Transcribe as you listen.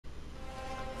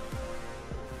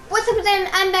what's up guys,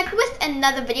 I'm back with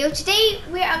another video. Today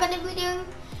we are going to be doing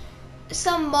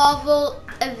some Marvel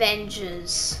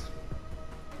Avengers.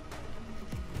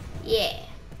 Yeah.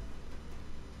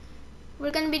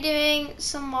 We're going to be doing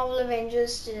some Marvel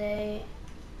Avengers today.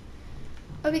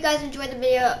 Hope you guys enjoyed the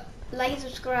video. Like and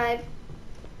subscribe.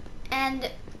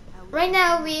 And right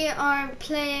now we are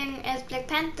playing as Black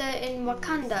Panther in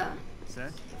Wakanda.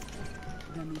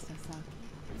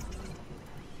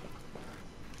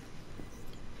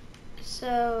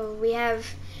 So we have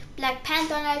Black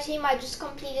Panther on our team. I just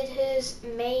completed his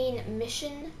main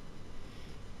mission.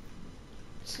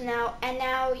 So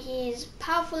now he's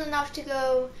powerful enough to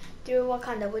go through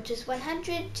Wakanda, which is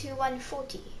 100 to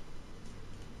 140.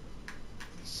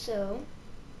 So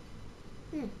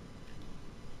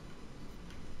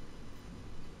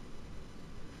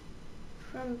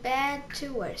from bad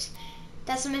to worse.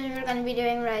 That's the mission we're gonna be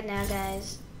doing right now,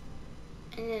 guys.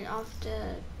 And then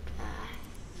after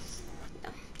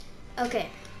okay.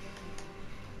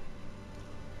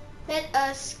 Let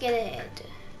us get ahead.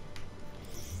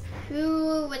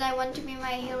 Who would I want to be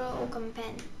my hero or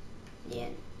companion?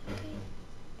 Okay.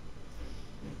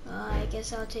 I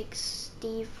guess I'll take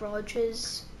Steve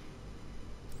Rogers,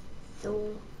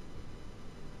 Thor,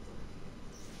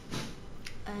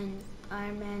 and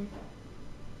Iron Man.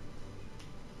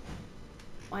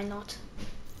 Why not?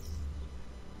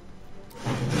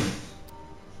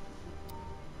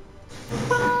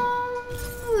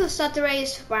 Start the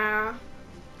race. Wow.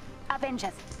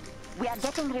 Avengers, we are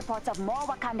getting reports of more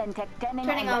Wakandan tech turning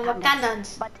on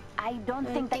Wakandans. But I don't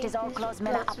think that is all Claw's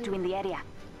men are up to in the area.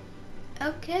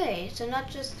 Okay, so not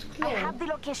just Claw. I have the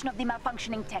location of the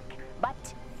malfunctioning tech,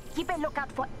 but keep a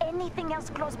lookout for anything else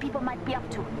Claw's people might be up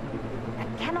to.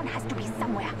 That cannon has to be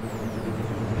somewhere.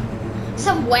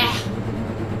 Somewhere.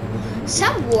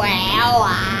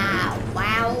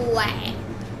 Wow.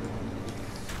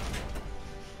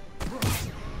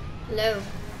 Hello.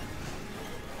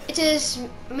 It is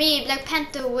me, Black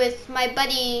Panther, with my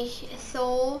buddy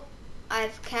Thor. I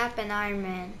have Cap and Iron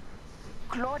Man.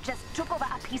 Claw just took over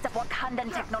a piece of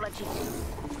Wakandan technology.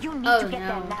 You need to get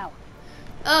there now.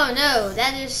 Oh no,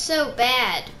 that is so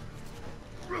bad.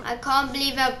 I can't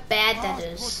believe how bad that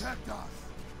is.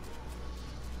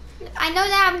 I know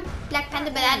that I'm Black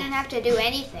Panther, but I don't have to do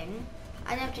anything.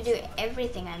 I don't have to do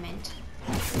everything I meant.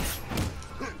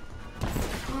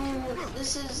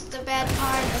 This is the bad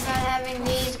part about having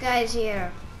these guys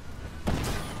here.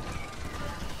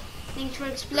 Thanks for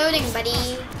exploding,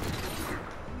 buddy.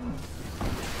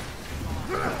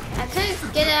 I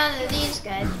could get out of these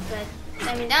guys, but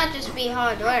I mean that'd just be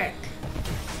hard work.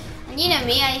 And you know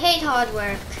me, I hate hard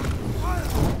work.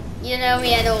 You know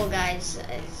me at all, guys.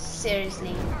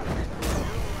 Seriously.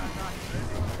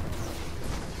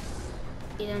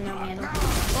 You don't know me at all.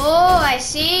 Oh, I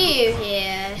see you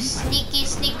here. Sneaky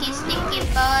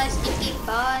boss, sneaky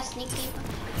boss.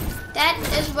 That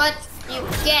is what you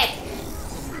get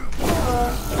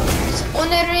for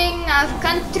dishonoring our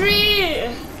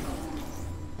country.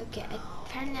 Okay,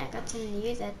 apparently I got something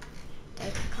new that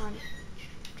I can't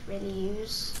really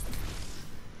use.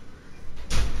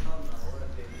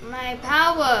 My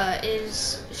power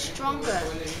is stronger.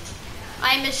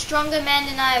 I'm a stronger man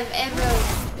than I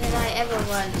ever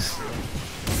was.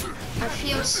 I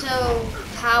feel so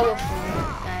powerful,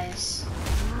 guys.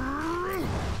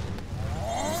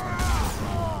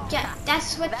 Yeah,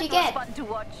 that's what you get. Fun to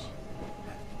watch.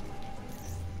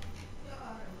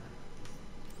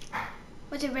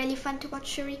 Was it really fun to watch,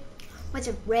 Shuri? Was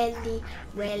it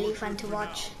really fun to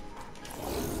watch?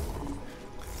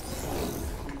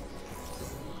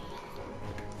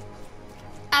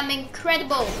 I'm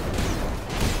incredible.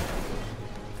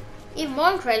 Even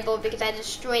more incredible because I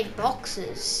destroyed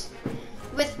boxes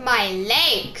with my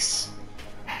legs.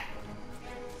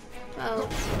 Well,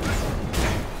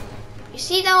 you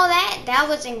see all that? That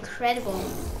was incredible.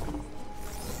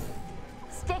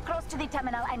 Stay close to the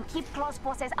terminal and keep Claw's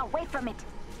forces away from it.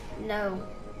 No.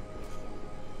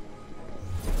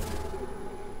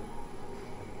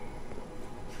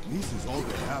 This is all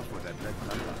they have for that Black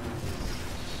Panther.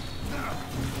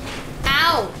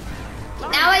 Ow!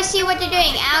 Now I see what you're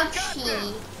doing.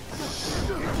 Ouchie.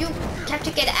 You have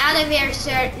to get out of here,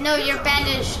 sir. No, you're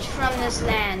banished from this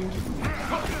land.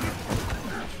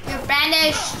 You're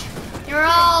banished. You're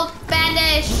all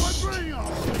banished.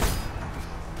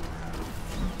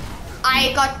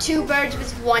 I got 2 birds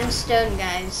with 1 stone,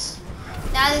 guys.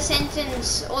 Now the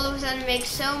sentence all of a sudden makes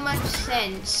so much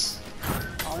sense.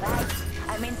 Alright,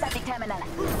 I'm inside the terminal.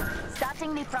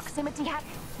 Starting the proximity hack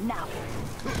now.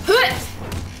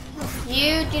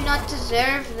 You do not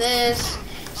deserve this.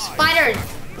 Spider,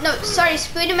 No, sorry,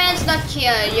 Spider-Man's not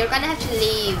here. You're gonna have to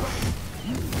leave.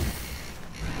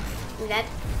 That.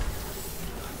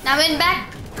 Now in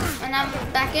back, and I'm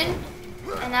back in,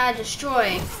 and now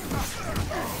destroy.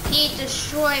 He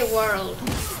destroy world.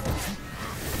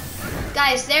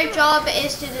 Guys, their job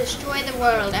is to destroy the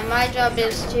world, and my job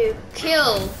is to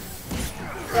kill.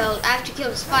 Well, I have to kill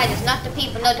the spiders, not the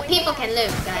people. No, the people can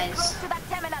live, guys.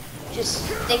 Just,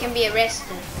 they can be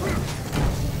arrested.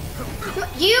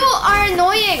 You are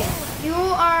annoying. You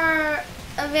are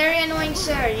a very annoying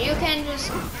sir. You can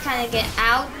just kind of get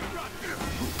out.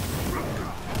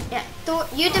 Yeah,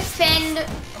 you defend.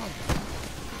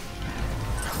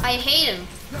 I hate him.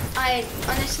 I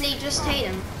honestly just hate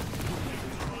him.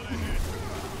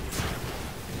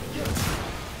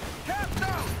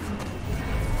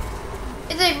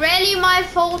 Is it really my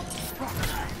fault?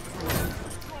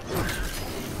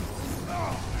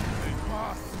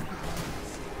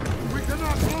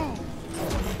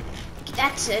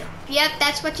 That's it. Yep,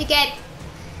 that's what you get.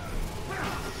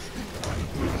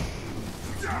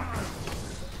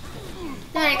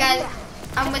 Sorry guys,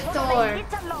 I'm with Thor.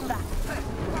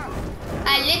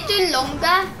 A little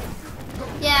longer?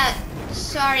 Yeah,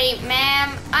 sorry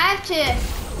ma'am. I have to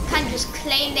kind of just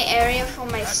claim the area for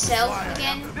myself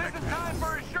again. This is time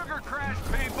for a sugar crash,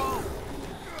 people.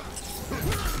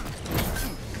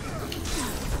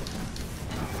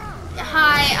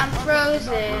 Hi, I'm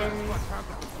frozen.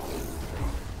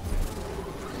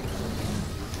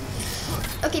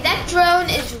 Okay, that drone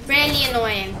is really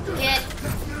annoying. Get.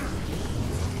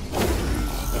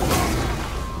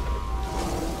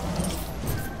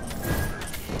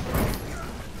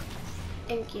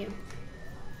 Thank you.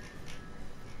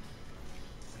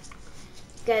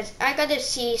 Guys, I gotta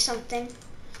see something.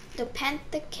 The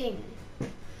Panther King.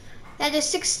 That is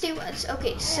 60 watts.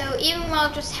 Okay, so even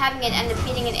while just having it and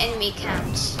defeating an enemy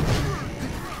counts.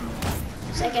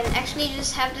 So I can actually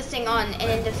just have the thing on and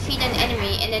then defeat an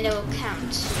enemy and then it will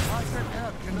count.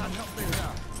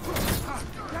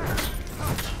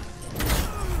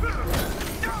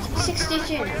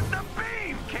 62.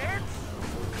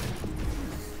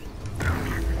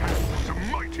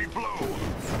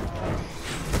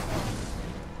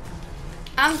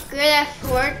 I'm good at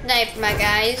Fortnite, my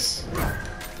guys.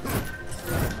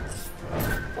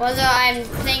 Although I'm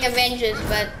playing Avengers,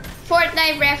 but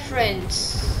Fortnite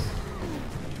reference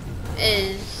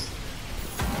is.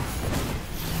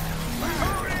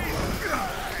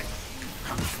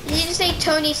 Did you just say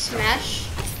Tony Smash?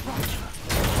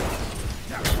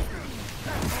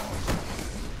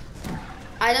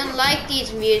 I don't like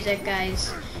these music,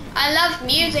 guys. I love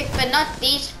music, but not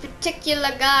these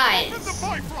particular guys.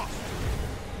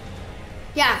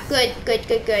 Yeah, good.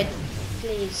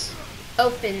 Please,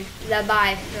 open the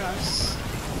Bifrost.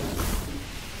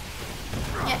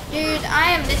 Yeah, dude,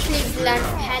 I am literally Black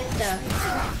Panther.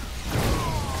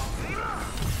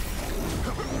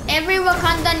 Every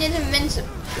Wakandan is invincible.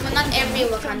 Well, not every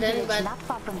Wakandan, but not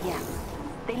far from here.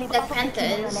 They live the off of Panther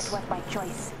timber is. network by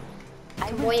choice.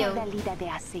 I will tell Boyo. their leader they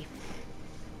are safe.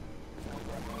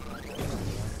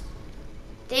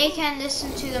 They can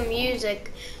listen to the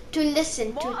music. To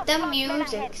listen to the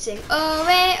music, sing oh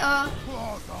way oh.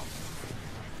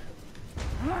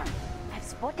 I've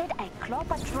spotted a claw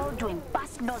patrol doing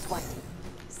bust knows what.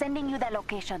 Sending you the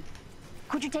location.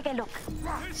 Could you take a look?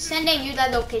 Sending you the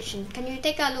location. Can you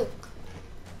take a look?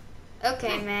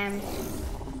 Okay, ma'am.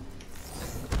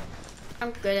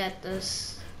 I'm good at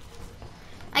this.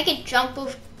 I can jump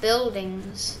off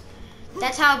buildings.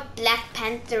 That's how Black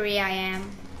Panther-y I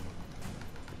am.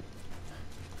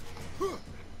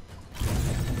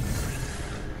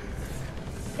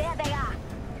 There they are.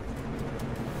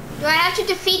 Do I have to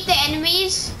defeat the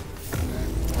enemies?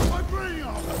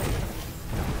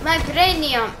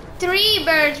 Vibranium. 3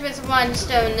 birds with 1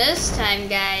 stone this time,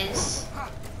 guys.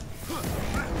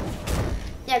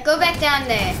 Yeah, go back down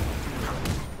there.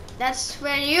 That's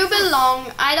where you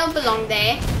belong. I don't belong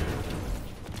there.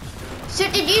 So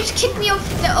did you just kick me off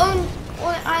the own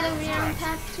or out of your own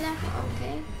path left?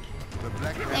 Okay.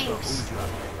 Thanks.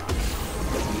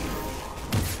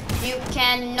 You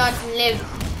cannot live,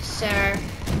 sir.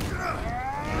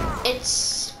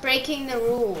 It's breaking the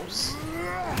rules.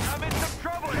 I'm in some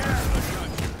trouble here.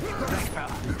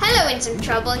 Hello, in some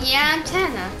trouble. Yeah, I'm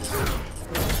Tanner.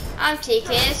 I'm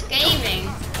TKS Gaming.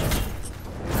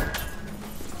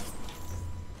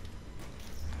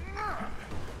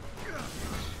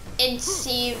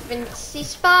 Incy Vincy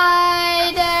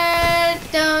Spider,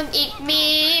 don't eat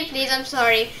me, please. I'm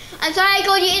sorry. I'm sorry I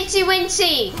called you Incy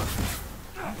Wincy.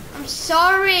 I'm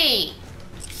sorry.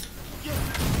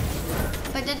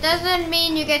 But it doesn't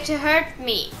mean you get to hurt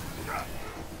me.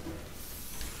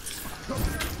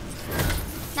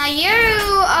 Now you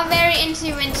are very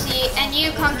incy-wincy and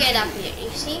you can't get up here, you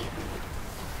see?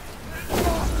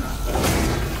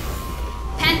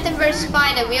 Panther vs.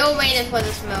 Spider, we all waited for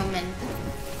this moment.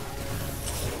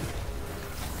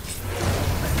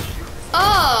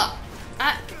 Oh!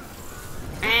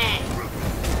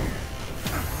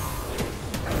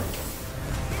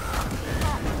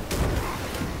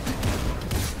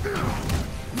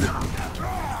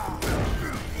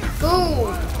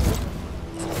 Boom!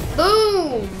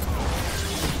 Boom!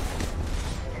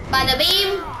 Bada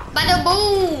beam, bada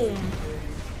boom!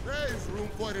 There is room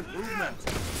for improvement.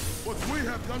 What we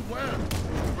have done well.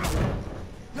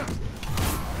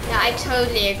 Yeah, I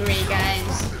totally agree,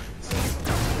 guys.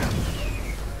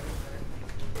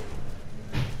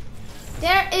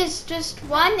 There is just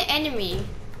one enemy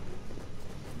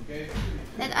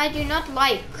that I do not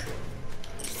like.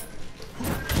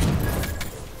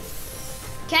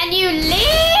 Can you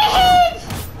leave?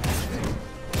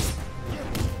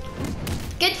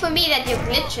 Good for me that you're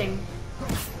glitching.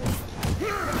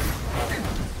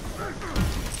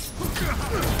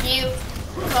 You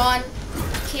can't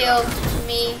kill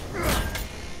me.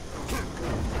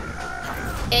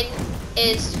 It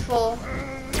is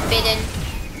forbidden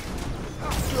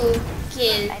to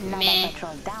kill me.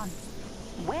 Patrol down.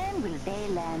 When will they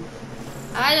land?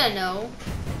 I don't know.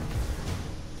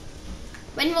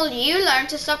 When will you learn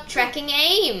to stop tracking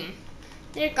aim?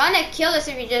 They're gonna kill us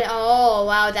if we just. Oh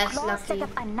wow, that's Claw lucky. set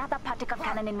up another particle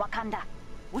cannon in Wakanda.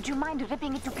 Would you mind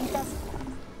ripping it to pieces?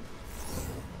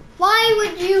 Why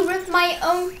would you rip my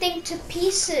own thing to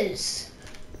pieces?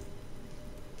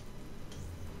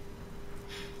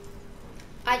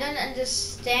 I don't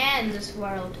understand this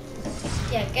world.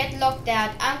 Yeah, get locked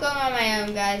out. I'm going on my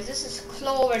own, guys. This is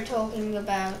Claw we're talking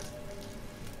about.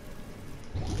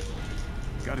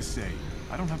 Gotta say,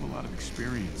 I don't have a lot of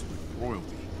experience with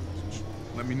royalty.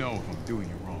 Let me know if I'm doing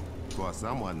it wrong. For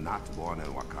someone not born in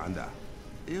Wakanda,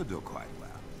 you do quite well.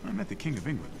 I met the King of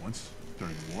England once,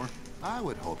 during the war. I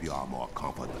would hope you are more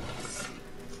competent.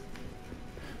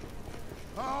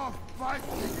 Our fight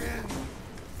begins!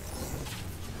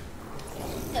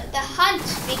 The hunt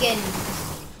begins.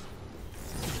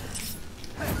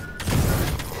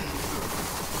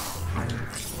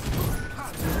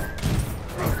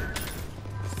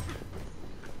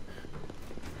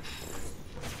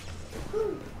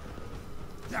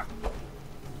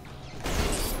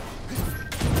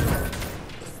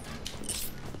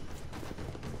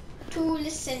 To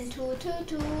listen to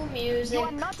music. You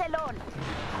are not alone.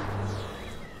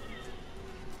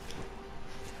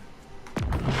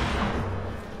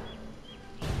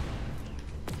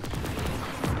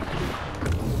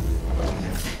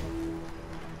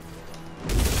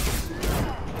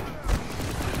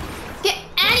 Get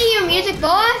out of here, music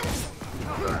boy!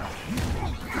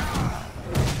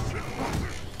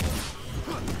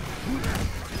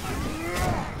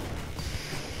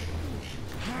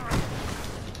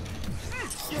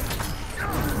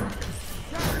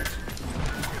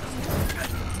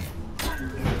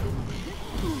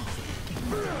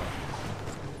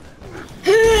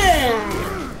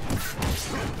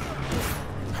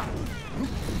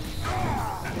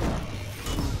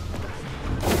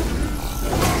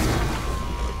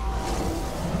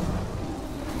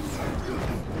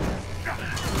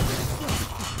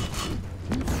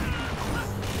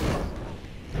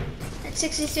 That's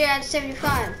 63 out of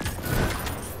 75.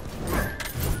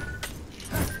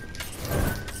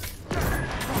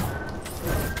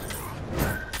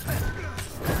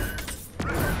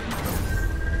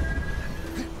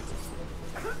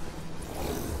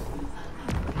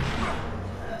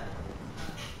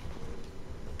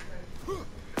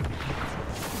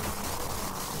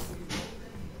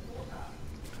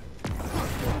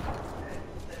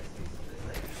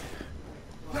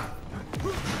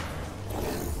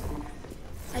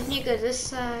 You go this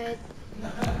side, go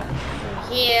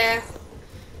here,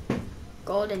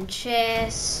 golden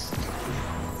chest,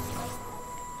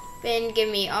 then give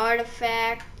me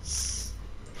artifacts.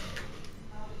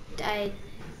 I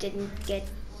didn't get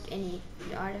any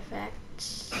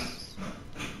artifacts.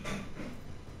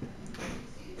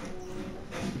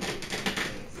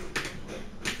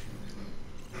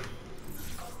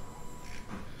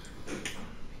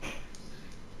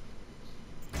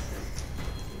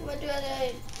 What do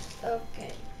I?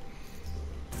 Okay.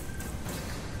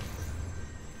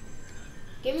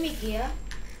 Give me gear.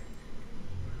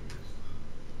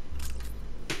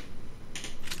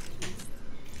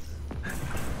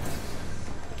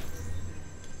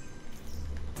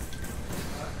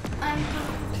 I'm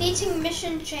completing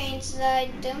mission chains that I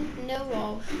don't know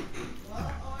of.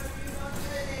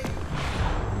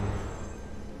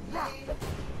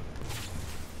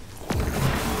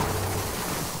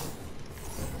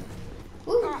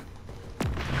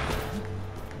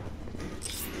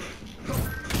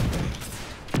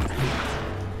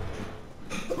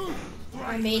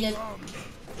 I made it.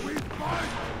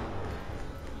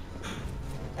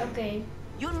 Okay.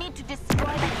 You need to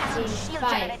destroy the cannon See, shield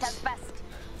fight. generators first.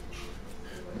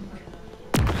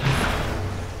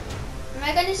 Am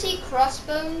I gonna see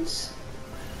crossbones?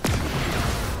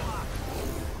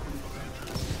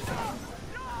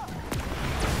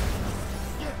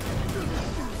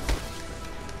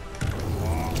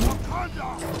 Good.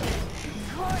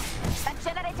 That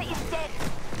generator is dead.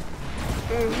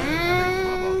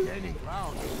 Gaining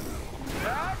ground.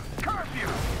 Curfew!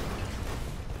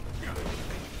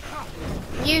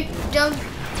 You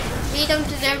don't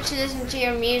deserve to listen to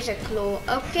your music, Claw.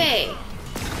 Okay.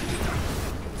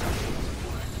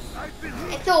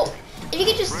 I thought if you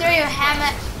could just throw your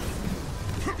hammer.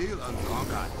 Still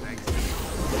unconquered, thanks.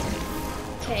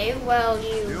 Okay, well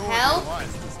you help.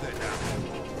 Wise to stay down.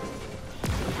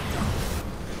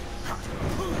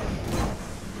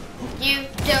 You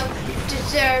don't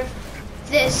deserve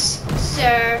this,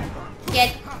 sir.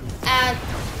 Get out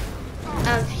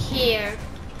of here.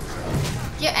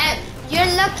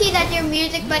 You're lucky that your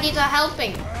music buddies are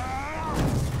helping.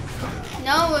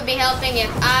 No one would be helping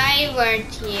if I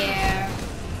weren't here.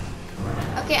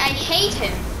 Okay, I hate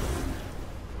him.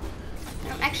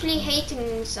 I'm actually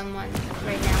hating someone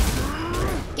right now.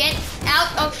 Get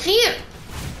out of here!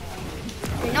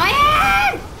 You're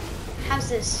annoying! How's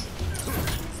this?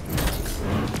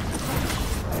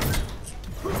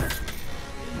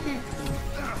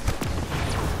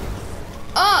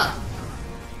 Oh!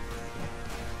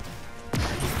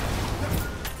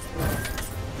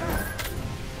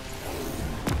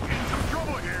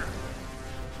 Trouble here!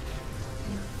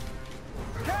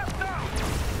 Cast out!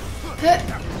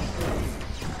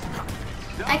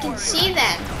 I can see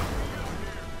that.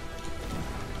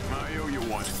 I owe you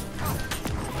one.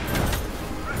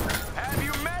 Have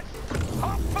you met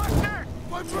Hulkbuster?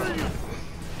 My brain!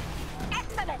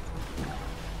 Excellent.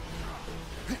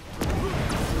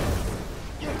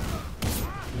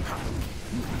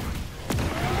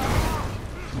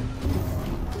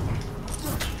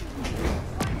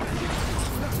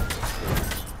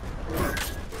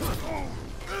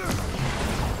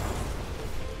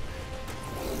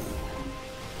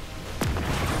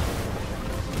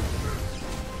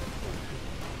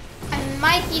 I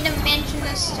might need to mention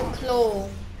this to Claw.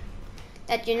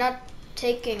 That you're not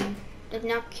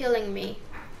killing me.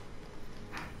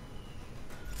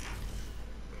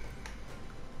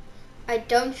 I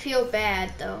don't feel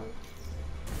bad though.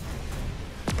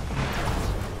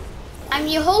 I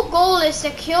mean, your whole goal is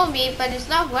to kill me, but it's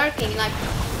not working. Like,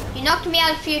 you knocked me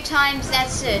out a few times,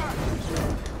 that's it.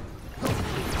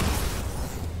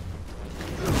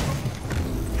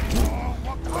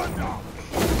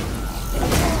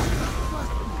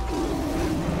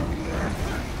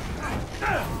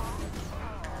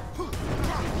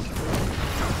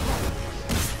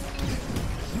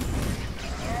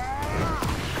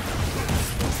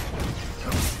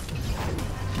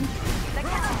 The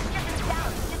cannon shield is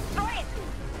down. Destroy it.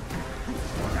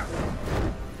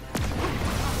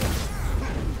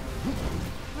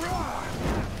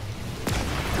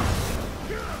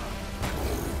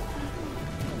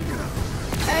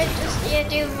 I just need to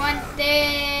do one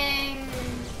thing.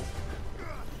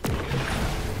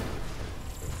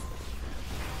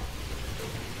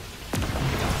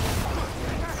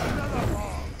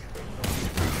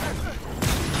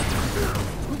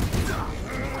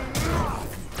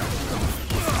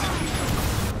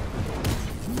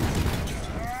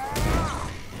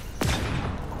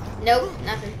 Nope,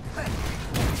 nothing.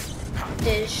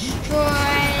 Destroy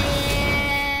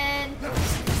it.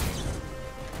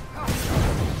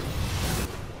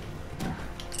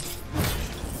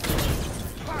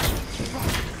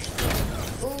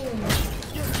 Boom.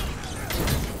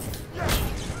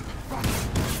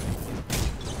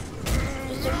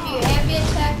 Just a few heavy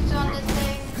attacks on the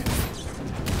thing.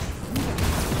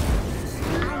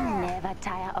 I never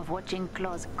tire of watching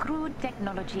Claw's crude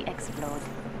technology explode.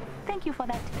 Thank you for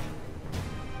that.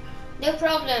 No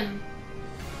problem.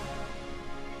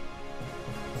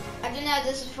 I don't know,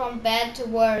 this is from bad to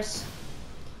worse.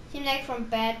 Seems like from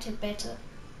bad to better.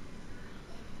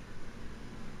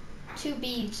 2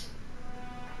 beads.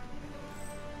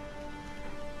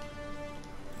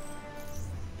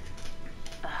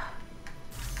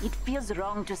 It feels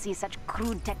wrong to see such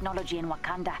crude technology in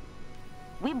Wakanda.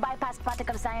 We bypassed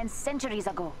particle science centuries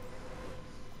ago.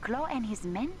 Claw and his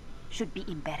men should be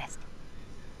embarrassed.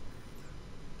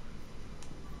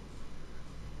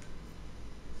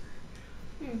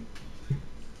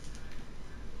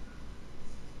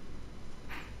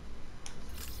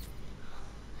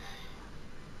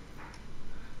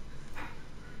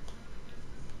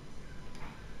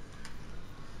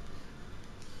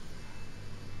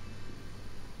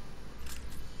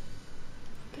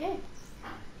 Okay.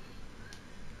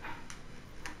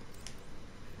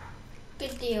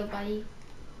 Good deal, buddy.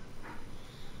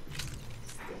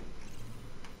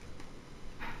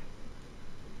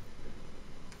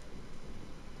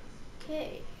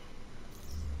 Okay.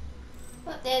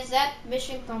 Well, there's that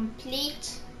mission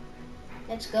complete.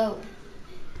 Let's go.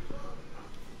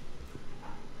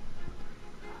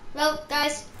 Well,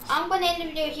 guys, I'm gonna end the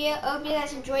video here. I hope you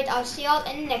guys enjoyed. I'll see y'all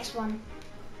in the next one.